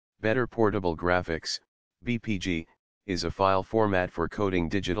Better Portable Graphics, BPG, is a file format for coding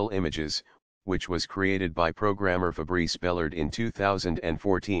digital images, which was created by programmer Fabrice Bellard in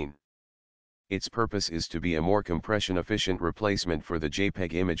 2014. Its purpose is to be a more compression-efficient replacement for the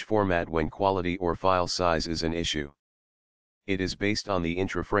JPEG image format when quality or file size is an issue. It is based on the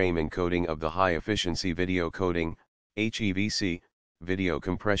intra-frame encoding of the High-Efficiency Video Coding, HEVC, video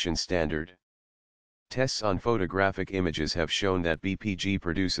compression standard. Tests on photographic images have shown that BPG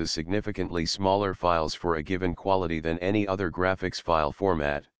produces significantly smaller files for a given quality than any other graphics file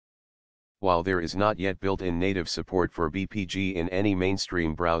format. While there is not yet built-in native support for BPG in any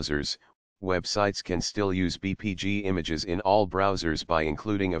mainstream browsers, websites can still use BPG images in all browsers by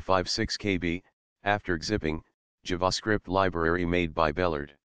including a 56 KB, after zipping, JavaScript library made by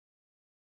Bellard.